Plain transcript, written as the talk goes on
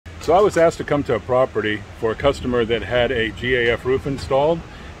So I was asked to come to a property for a customer that had a GAF roof installed,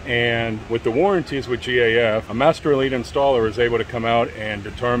 and with the warranties with GAF, a Master Elite installer is able to come out and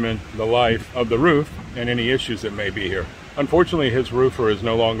determine the life of the roof and any issues that may be here. Unfortunately, his roofer is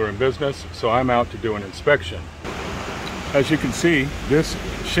no longer in business, so I'm out to do an inspection. As you can see, this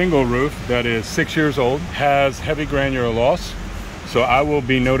shingle roof that is 6 years old has heavy granular loss, so I will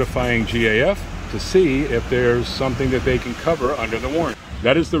be notifying GAF to see if there's something that they can cover under the warranty.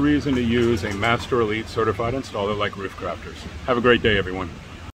 That is the reason to use a Master Elite certified installer like Roof Crafters. Have a great day, everyone.